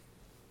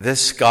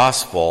This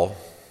gospel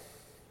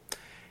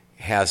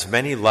has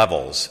many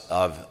levels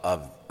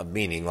of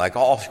meaning. Like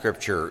all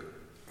Scripture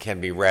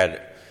can be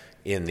read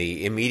in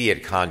the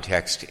immediate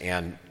context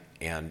and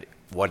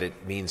what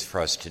it means for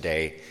us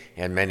today,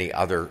 and many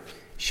other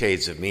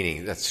shades of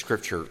meaning. That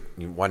Scripture,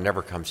 one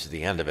never comes to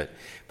the end of it.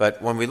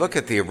 But when we look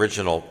at the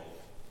original,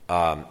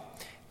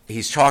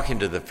 he's talking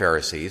to the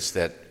Pharisees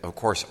that, of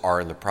course, are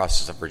in the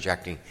process of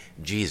rejecting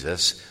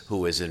Jesus,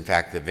 who is in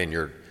fact the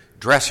vineyard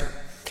dresser.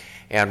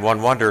 And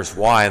one wonders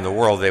why in the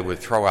world they would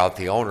throw out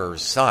the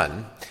owner's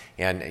son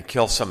and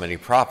kill so many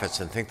prophets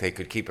and think they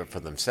could keep it for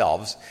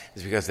themselves.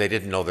 It's because they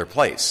didn't know their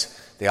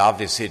place. They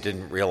obviously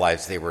didn't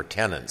realize they were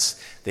tenants.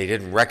 They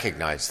didn't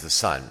recognize the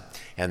son,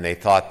 and they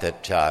thought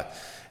that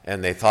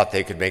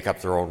they could make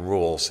up their own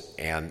rules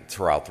and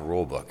throw out the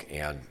rule book,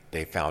 and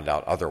they found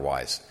out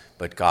otherwise.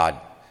 But God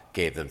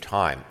gave them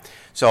time.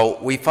 So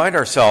we find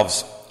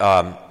ourselves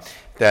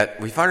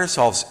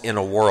in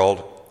a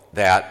world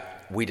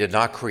that we did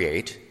not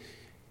create,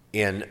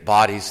 in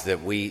bodies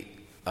that we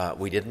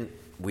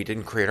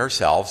didn't create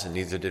ourselves, and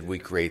neither did we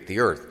create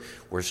the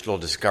earth. We're still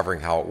discovering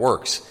how it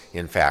works,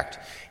 in fact.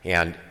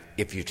 And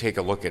if you take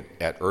a look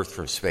at Earth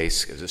from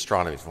space, because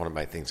astronomy is one of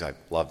my things I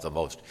love the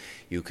most,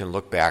 you can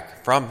look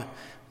back from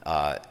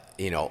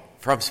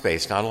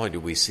space. Not only do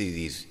we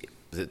see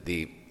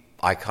the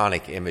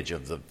iconic image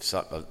of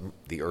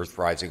the Earth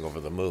rising over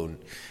the moon,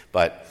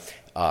 but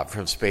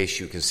from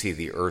space you can see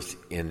the Earth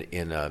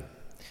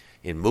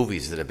in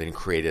movies that have been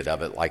created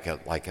of it, like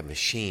a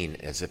machine,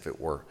 as if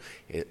it were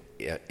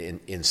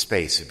in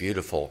space, a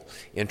beautiful,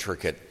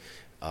 intricate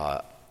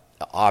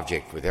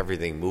object with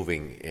everything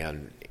moving,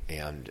 and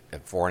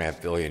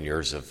 4.5 billion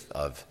years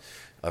of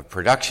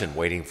production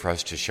waiting for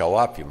us to show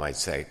up, you might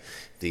say.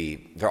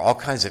 There are all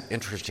kinds of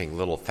interesting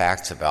little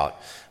facts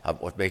about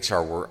what makes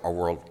our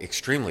world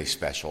extremely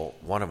special,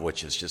 one of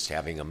which is just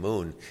having a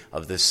moon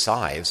of this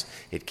size.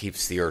 It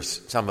keeps the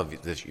Earth, some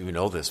of you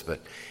know this,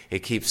 but it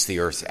keeps the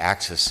Earth's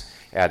axis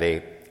at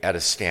a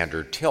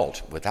standard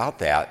tilt. Without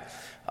that,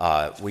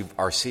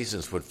 our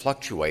seasons would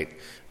fluctuate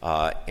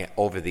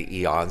over the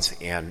eons,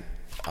 and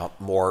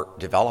more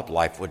developed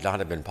life would not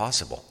have been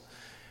possible.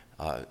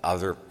 In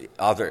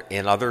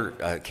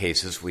other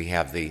cases, we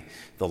have the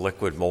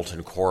liquid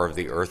molten core of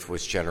the Earth,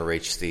 which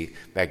generates the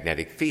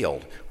magnetic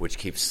field, which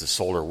keeps the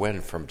solar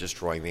wind from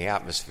destroying the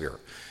atmosphere.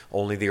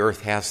 Only the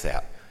Earth has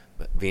that.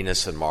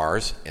 Venus and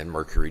Mars and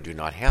Mercury do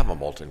not have a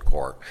molten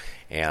core,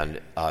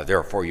 and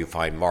therefore you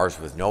find Mars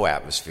with no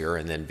atmosphere,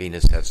 and then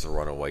Venus has the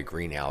runaway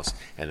greenhouse,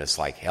 and it's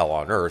like hell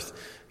on Earth,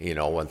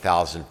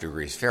 1,000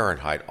 degrees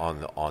Fahrenheit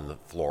on the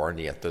floor, and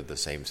yet they're the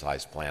same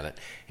size planet,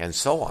 and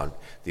so on.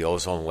 The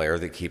ozone layer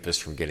that keeps us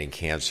from getting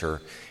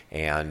cancer,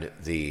 and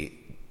the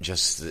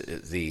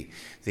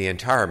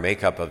entire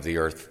makeup of the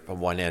Earth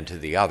from one end to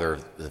the other,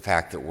 the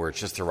fact that we're at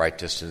just the right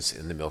distance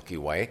in the Milky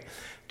Way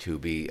to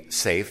be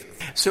safe.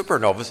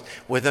 Supernovas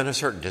within a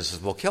certain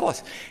distance will kill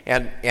us.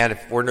 And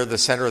if we're near the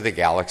center of the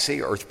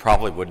galaxy, Earth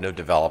probably wouldn't have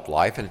developed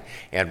life,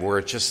 and we're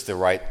at just the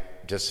right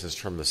distance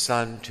from the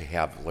sun to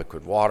have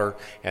liquid water,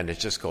 and it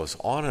just goes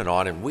on,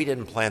 and we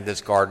didn't plant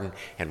this garden,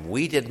 and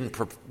we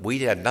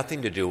had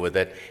nothing to do with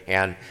it,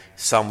 and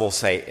some will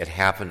say it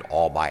happened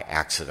all by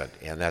accident,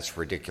 and that's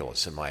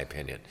ridiculous in my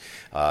opinion.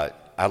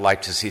 I'd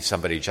like to see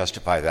somebody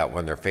justify that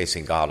when they're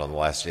facing God on the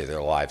last day of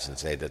their lives and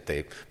say that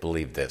they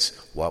believed this.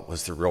 What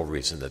was the real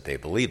reason that they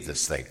believed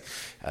this thing?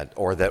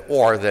 Or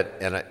that,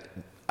 and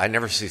I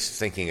never cease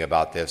thinking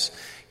about this,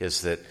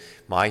 is that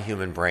my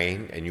human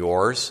brain and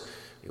yours,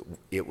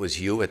 it was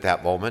you at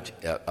that moment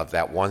of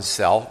that one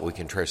cell. We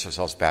can trace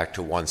ourselves back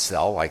to one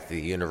cell, like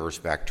the universe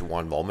back to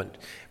one moment,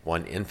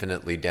 one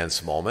infinitely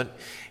dense moment.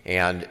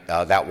 And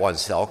that one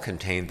cell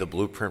contained the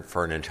blueprint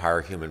for an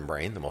entire human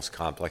brain, the most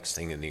complex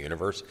thing in the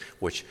universe,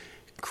 which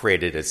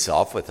created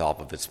itself with the help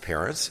of its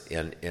parents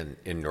in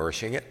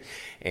nourishing it.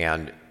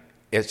 And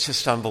it's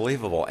just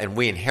unbelievable. And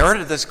we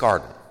inherited this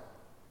garden.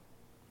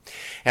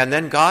 And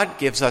then God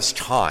gives us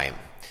time.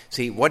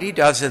 See, what he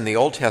does in the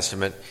Old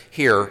Testament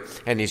here,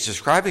 and he's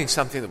describing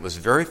something that was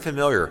very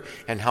familiar,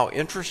 and how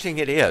interesting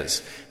it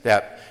is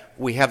that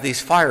we have these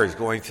fires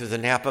going through the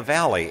Napa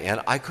Valley, and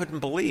I couldn't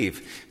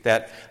believe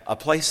that a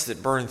place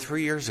that burned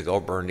 3 years ago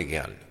burned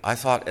again. I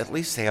thought at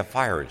least they have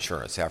fire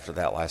insurance after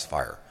that last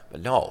fire.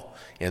 But no,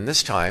 in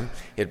this time,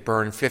 it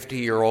burned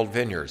 50-year-old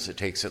vineyards. It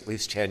takes at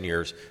least 10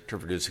 years to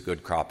produce a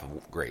good crop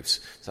of grapes,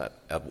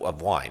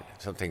 of wine,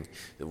 something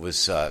that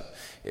was,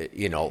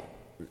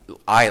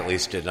 I at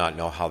least did not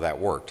know how that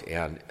worked,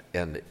 and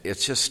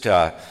it's just.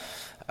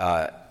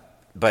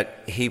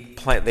 But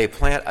they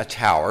plant a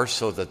tower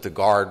so that the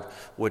guard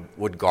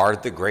would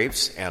guard the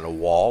grapes, and a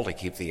wall to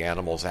keep the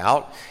animals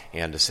out,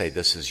 and to say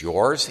this is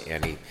yours.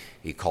 And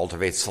he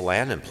cultivates the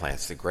land and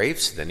plants the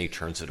grapes. Then he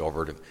turns it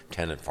over to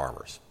tenant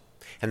farmers,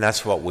 and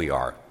that's what we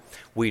are.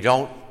 We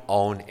don't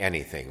own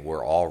anything.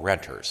 We're all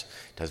renters.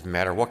 Doesn't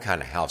matter what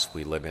kind of house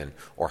we live in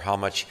or how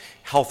much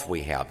health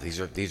we have.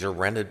 These are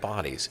rented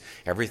bodies.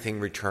 Everything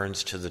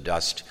returns to the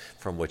dust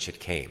from which it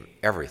came.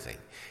 Everything.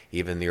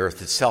 Even the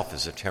earth itself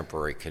is a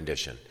temporary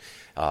condition.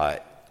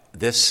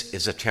 this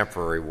is a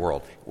temporary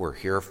world. We're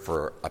here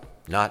for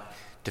not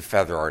to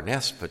feather our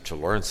nest, but to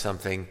learn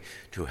something,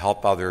 to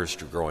help others,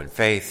 to grow in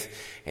faith,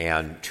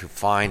 and to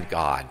find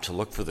God, to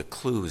look for the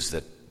clues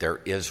that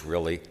there is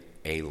really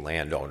a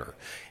landowner.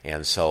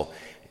 And so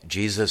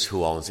Jesus,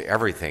 who owns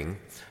everything,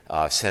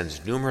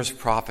 sends numerous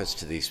prophets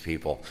to these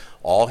people.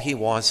 All he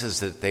wants is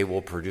that they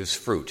will produce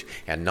fruit,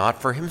 and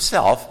not for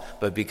himself,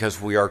 but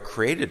because we are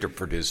created to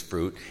produce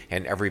fruit,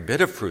 and every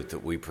bit of fruit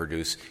that we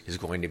produce is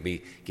going to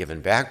be given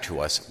back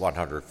to us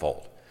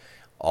 100-fold.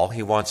 All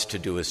he wants to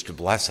do is to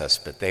bless us,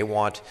 but they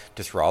want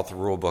to throw out the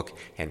rule book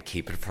and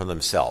keep it for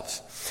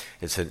themselves.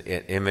 It's an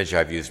image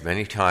I've used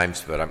many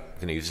times, but I'm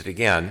going to use it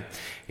again.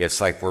 It's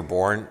like we're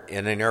born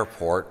in an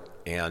airport,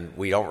 and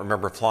we don't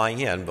remember flying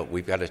in, but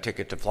we've got a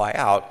ticket to fly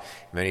out.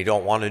 Many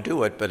don't want to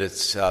do it, but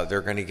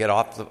they're going to get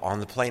off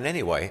on the plane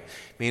anyway.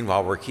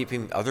 Meanwhile, we're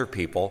keeping other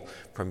people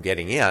from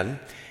getting in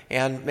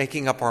and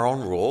making up our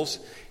own rules,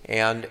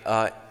 and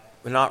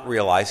not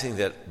realizing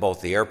that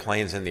both the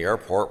airplanes and the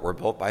airport were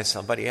built by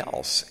somebody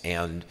else.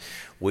 And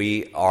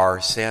we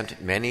are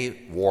sent many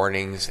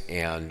warnings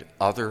and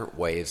other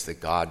ways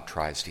that God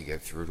tries to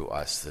get through to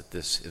us that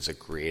this is a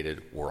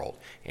created world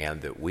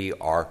and that we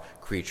are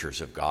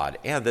creatures of God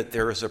and that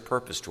there is a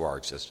purpose to our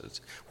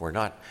existence. We're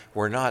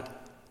not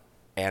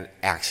an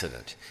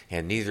accident,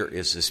 and neither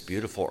is this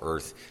beautiful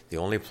earth the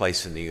only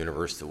place in the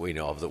universe that we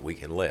know of that we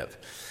can live.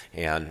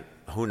 And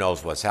who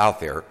knows what's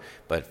out there,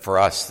 but for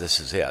us, this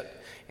is it.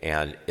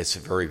 And it's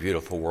a very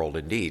beautiful world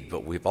indeed,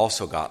 but we've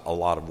also got a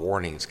lot of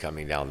warnings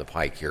coming down the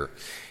pike here.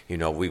 You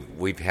know,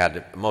 we've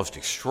had a most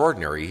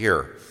extraordinary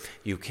year.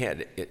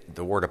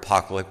 The word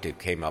apocalyptic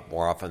came up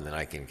more often than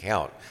I can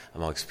count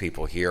amongst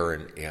people here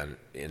and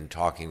in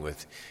talking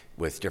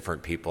with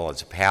different people.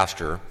 As a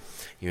pastor,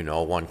 you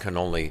know, one can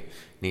only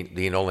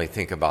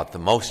think about the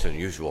most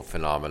unusual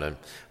phenomenon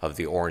of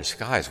the orange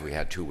skies we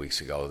had 2 weeks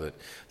ago. That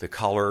the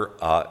color,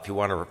 if you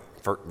want to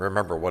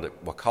remember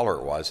what color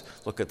it was,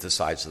 look at the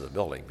sides of the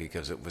building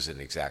because it was an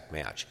exact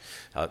match.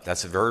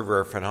 That's a very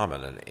rare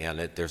phenomenon, and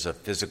there's a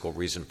physical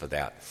reason for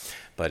that.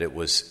 But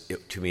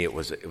to me, it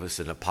was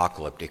an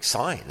apocalyptic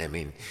sign. I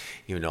mean,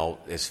 you know,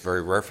 it's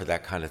very rare for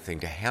that kind of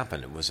thing to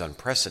happen. It was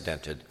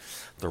unprecedented.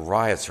 The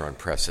riots are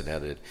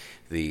unprecedented.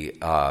 The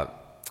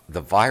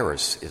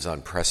virus is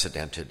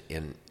unprecedented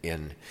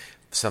in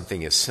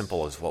something as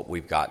simple as what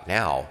we've got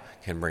now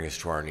can bring us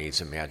to our knees.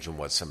 Imagine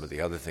what some of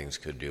the other things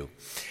could do.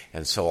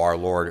 And so our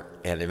Lord,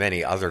 and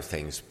many other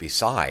things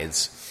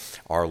besides,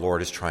 our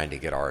Lord is trying to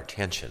get our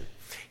attention.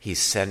 He's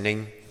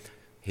sending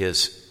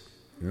his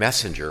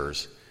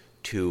messengers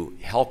to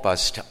help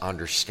us to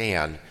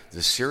understand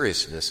the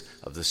seriousness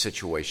of the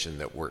situation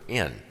that we're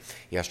in.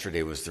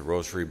 Yesterday was the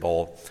Rosary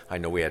Bowl. I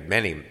know we had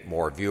many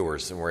more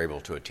viewers than were able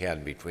to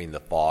attend between the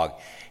fog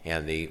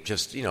and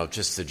just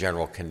the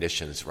general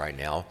conditions right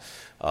now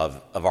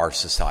of our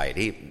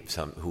society,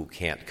 some who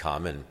can't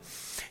come,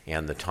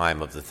 and the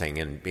time of the thing,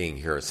 and being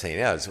here at St.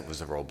 Ed's, it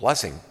was a real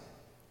blessing.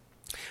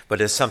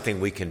 But it's something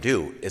we can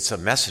do. It's a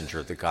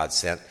messenger that God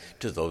sent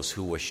to those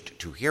who wished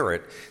to hear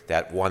it.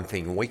 That one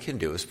thing we can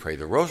do is pray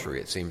the rosary.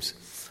 It seems,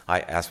 I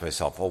ask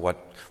myself, well,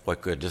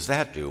 what good does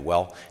that do?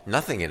 Well,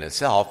 nothing in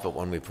itself, but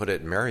when we put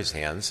it in Mary's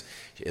hands,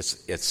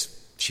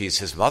 she's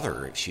his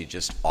mother. She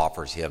just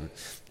offers him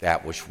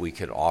that which we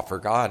can offer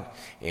God.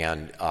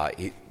 And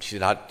she's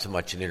not so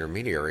much an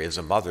intermediary as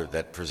a mother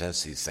that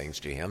presents these things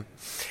to him.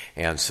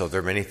 And so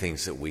there are many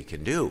things that we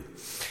can do.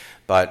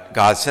 But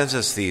God sends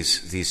us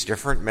these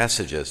different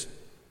messages.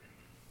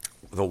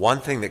 The one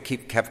thing that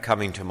kept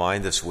coming to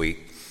mind this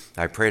week,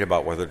 I prayed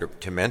about whether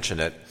to mention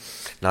it,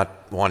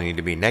 not wanting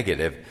to be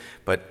negative,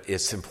 but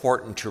it's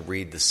important to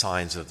read the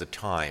signs of the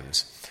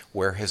times.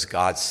 Where has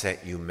God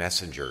sent you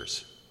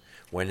messengers?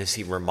 When has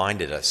he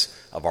reminded us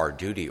of our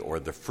duty or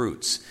the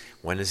fruits?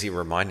 When has he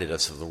reminded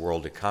us of the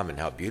world to come and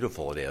how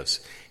beautiful it is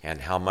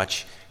and how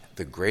much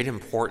the great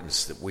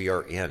importance that we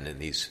are in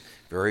these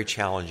very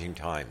challenging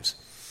times?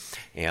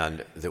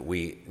 And that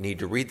we need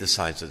to read the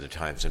signs of the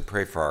times and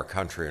pray for our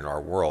country and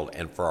our world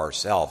and for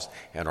ourselves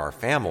and our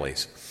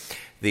families.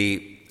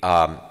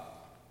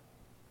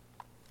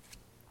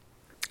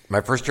 My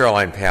first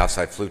airline pass,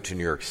 I flew to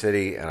New York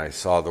City and I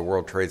saw the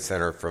World Trade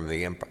Center from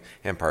the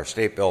Empire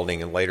State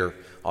Building, and later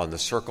on the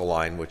Circle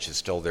Line, which is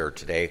still there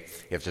today,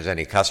 if there's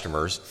any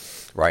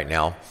customers right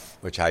now,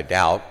 which I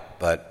doubt.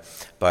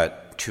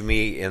 But to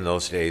me, in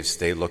those days,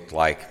 they looked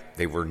like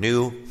they were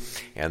new,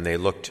 and they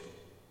looked,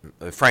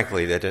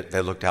 frankly,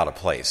 they looked out of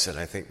place. And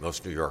I think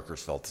most New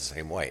Yorkers felt the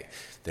same way.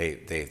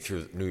 They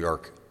threw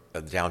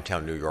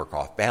downtown New York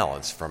off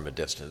balance from a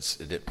distance.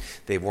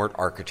 They weren't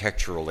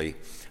architecturally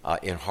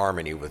in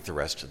harmony with the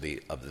rest of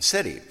the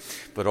city.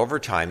 But over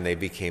time, they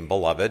became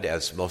beloved,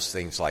 as most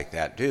things like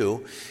that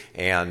do.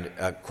 And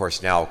of course,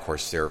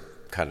 they're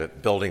kind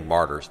of building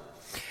martyrs.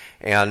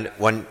 And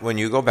when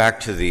you go back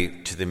to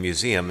the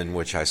museum, in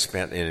which I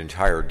spent an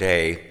entire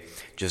day,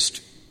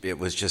 it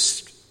was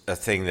just a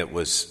thing that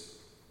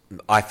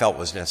I felt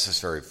was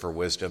necessary for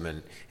wisdom,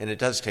 and it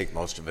does take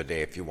most of a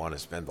day if you want to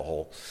spend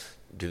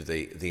do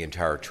the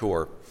entire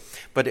tour.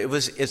 But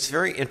it's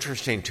very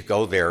interesting to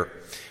go there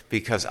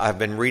because I've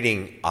been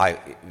reading,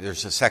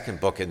 there's a second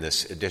book in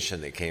this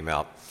edition that came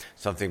out,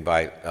 something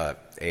by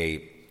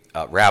a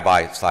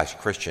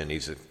rabbi/Christian.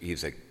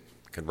 He's a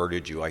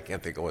converted Jew. I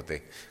can't think of what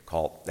they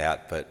call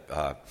that,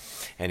 but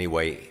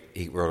anyway,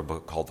 he wrote a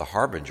book called The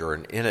Harbinger,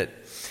 and in it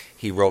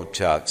he wrote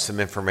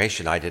some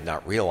information I did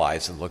not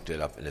realize and looked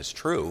it up, and it's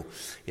true,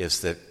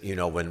 is that,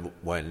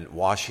 when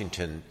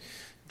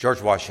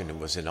George Washington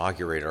was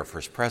inaugurated, our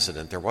first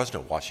president, there was no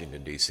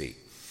Washington, D.C.,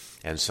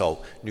 and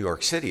so New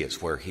York City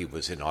is where he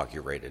was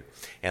inaugurated.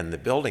 And the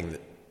building,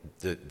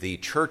 the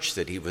church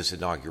that he was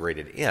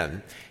inaugurated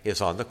in,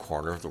 is on the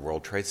corner of the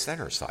World Trade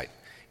Center site.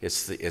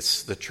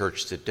 It's the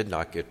church that did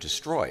not get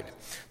destroyed.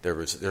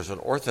 There's an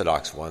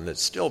Orthodox one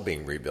that's still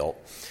being rebuilt.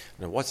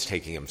 Now, what's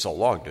taking them so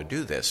long to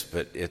do this?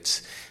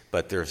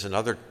 But there's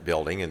another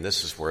building, and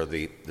this is where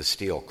the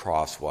steel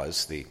cross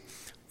was.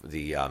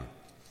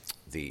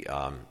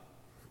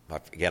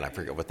 Again, I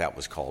forget what that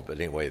was called, but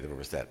anyway, there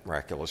was that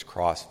miraculous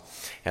cross,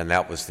 and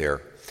that was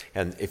there.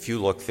 And if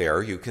you look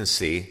there, you can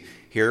see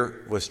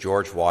here was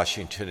George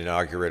Washington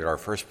inaugurated, our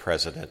first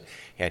president,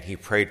 and he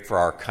prayed for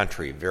our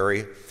country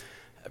very,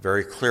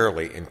 very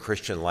clearly in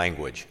Christian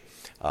language,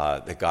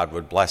 that God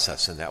would bless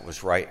us, and that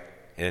was right.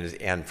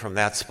 And from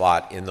that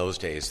spot, in those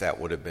days, that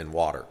would have been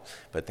water,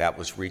 but that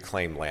was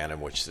reclaimed land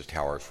in which the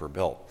towers were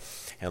built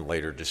and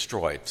later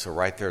destroyed. So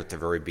right there at the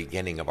very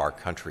beginning of our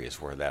country is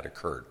where that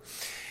occurred.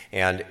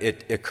 And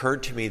it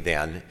occurred to me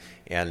then,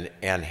 and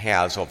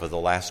has over the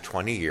last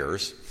 20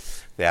 years,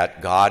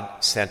 that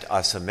God sent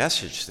us a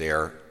message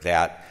there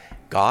that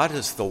God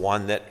is the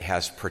one that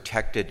has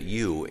protected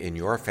you in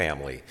your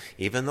family,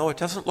 even though it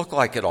doesn't look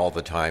like it all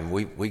the time.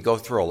 We go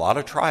through a lot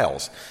of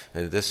trials.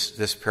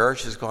 This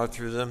parish has gone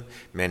through them.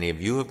 Many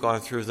of you have gone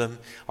through them.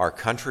 Our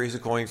country is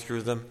going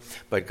through them.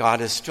 But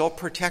God is still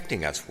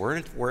protecting us.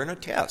 We're in a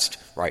test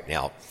right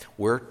now.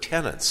 We're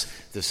tenants.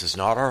 This is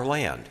not our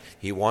land.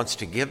 He wants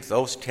to give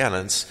those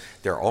tenants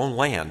their own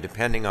land,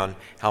 depending on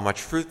how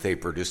much fruit they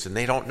produce, and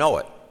they don't know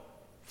it.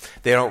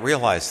 They don't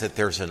realize that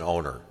there's an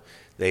owner.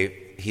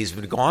 He's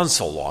been gone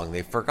so long,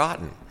 they've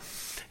forgotten.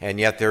 And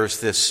yet there's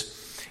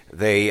this,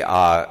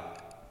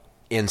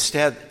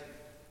 instead,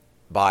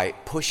 by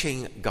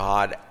pushing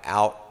God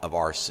out of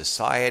our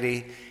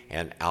society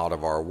and out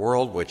of our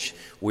world, which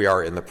we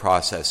are in the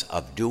process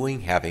of doing,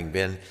 having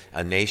been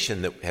a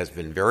nation that has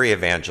been very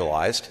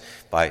evangelized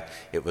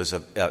it was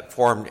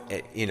formed,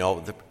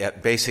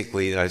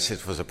 basically the United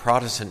States was a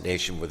Protestant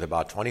nation with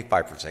about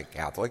 25%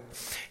 Catholic,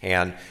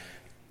 and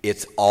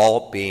it's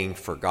all being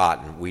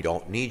forgotten. We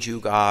don't need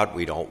you, God.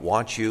 We don't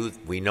want you.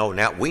 We know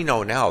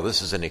now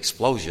this is an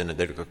explosion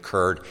that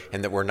occurred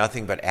and that we're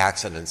nothing but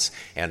accidents,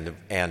 and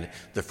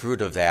the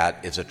fruit of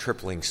that is a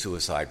tripling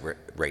suicide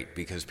rate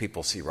because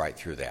people see right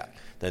through that.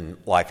 Then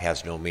life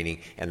has no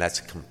meaning, and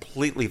that's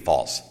completely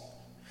false.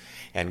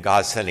 And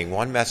God's sending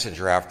one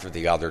messenger after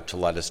the other to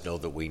let us know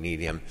that we need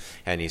him.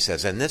 And he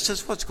says, and this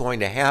is what's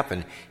going to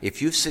happen.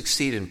 If you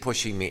succeed in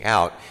pushing me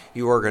out,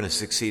 you are going to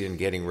succeed in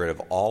getting rid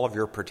of all of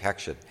your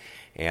protection.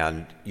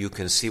 And you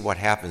can see what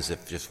happens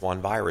if just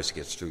one virus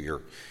gets through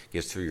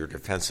your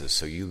defenses.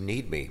 So you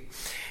need me.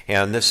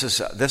 And this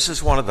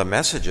is one of the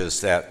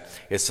messages that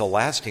it's a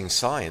lasting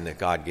sign that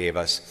God gave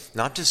us,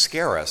 not to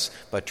scare us,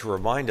 but to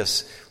remind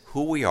us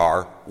who we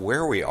are,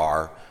 where we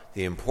are,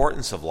 the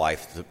importance of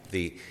life,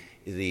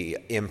 the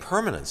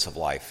impermanence of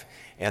life.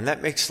 And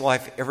that makes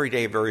life every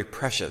day very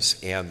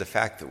precious. And the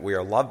fact that we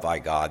are loved by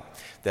God,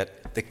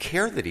 that the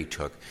care that he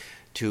took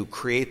to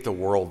create the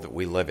world that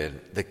we live in,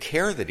 the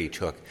care that he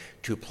took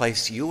to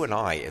place you and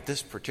I at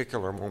this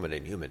particular moment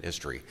in human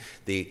history,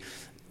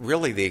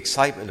 really the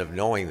excitement of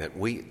knowing that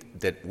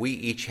we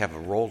each have a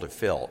role to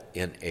fill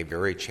in a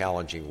very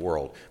challenging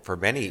world. For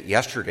many,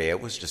 yesterday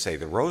it was to say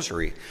the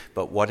rosary,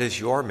 but what is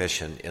your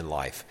mission in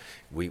life?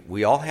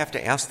 We all have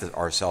to ask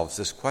ourselves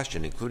this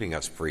question, including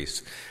us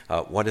priests.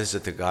 What is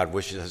it that God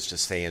wishes us to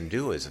say and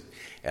do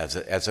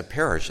as a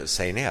parish, as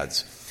St.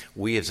 Ed's?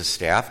 We as a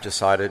staff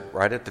decided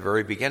right at the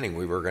very beginning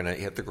we were going to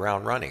hit the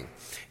ground running,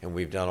 and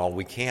we've done all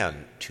we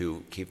can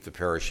to keep the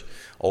parish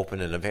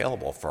open and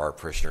available for our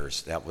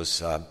parishioners. That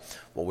was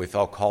what we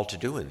felt called to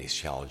do in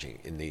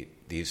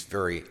these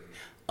very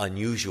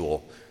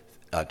unusual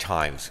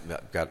times.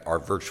 I've got our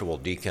virtual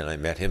deacon. I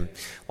met him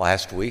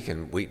last week,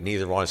 and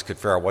neither one of us could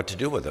figure out what to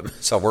do with him.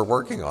 So we're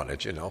working on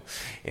it,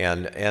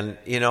 And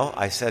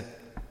I said,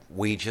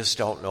 we just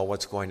don't know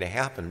what's going to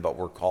happen, but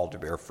we're called to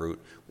bear fruit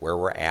where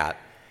we're at,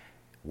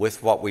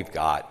 with what we've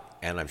got,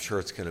 and I'm sure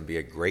it's going to be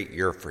a great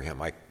year for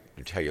him. I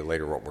can tell you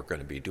later what we're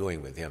going to be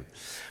doing with him.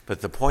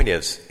 But the point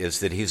is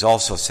that he's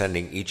also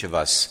sending each of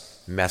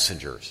us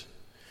messengers,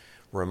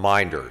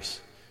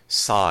 reminders,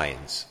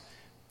 signs.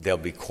 There'll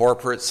be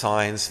corporate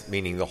signs,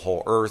 meaning the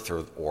whole earth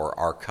or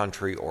our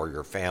country or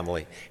your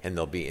family, and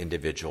there'll be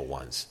individual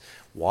ones.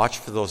 Watch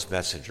for those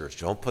messengers.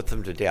 Don't put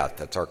them to death.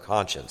 That's our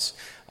conscience.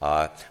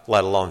 Let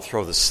alone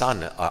throw the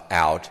sun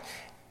out,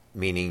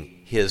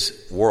 meaning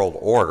his world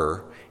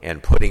order,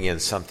 and putting in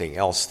something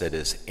else that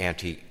is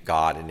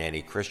anti-God and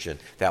anti-Christian.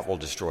 That will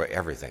destroy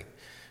everything.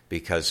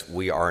 because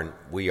we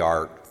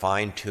are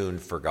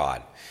fine-tuned for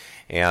God.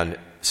 And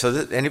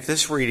so and if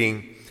this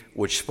reading,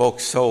 which spoke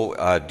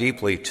so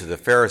deeply to the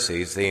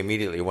Pharisees, they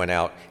immediately went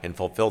out and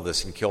fulfilled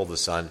this and killed the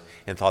son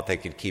and thought they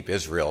could keep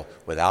Israel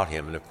without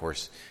him. And of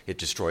course, it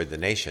destroyed the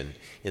nation.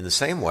 In the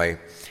same way,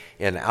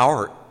 in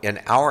our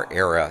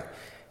era,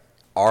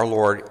 our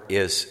Lord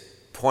is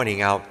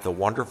pointing out the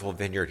wonderful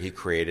vineyard he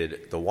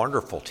created, the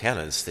wonderful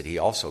tenants that he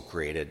also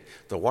created,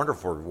 the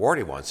wonderful reward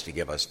he wants to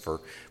give us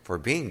for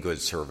being good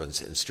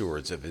servants and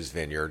stewards of his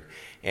vineyard,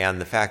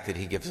 and the fact that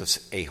he gives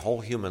us a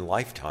whole human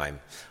lifetime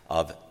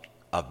of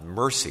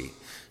mercy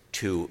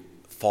to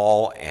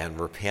fall and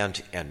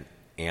repent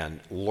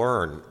and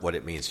learn what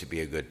it means to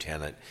be a good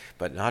tenant,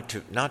 but not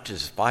to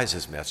despise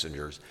his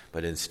messengers,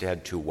 but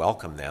instead to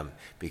welcome them,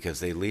 because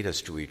they lead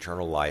us to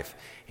eternal life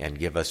and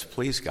give us,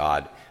 please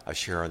God, a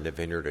share in the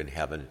vineyard in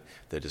heaven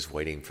that is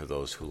waiting for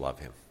those who love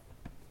him.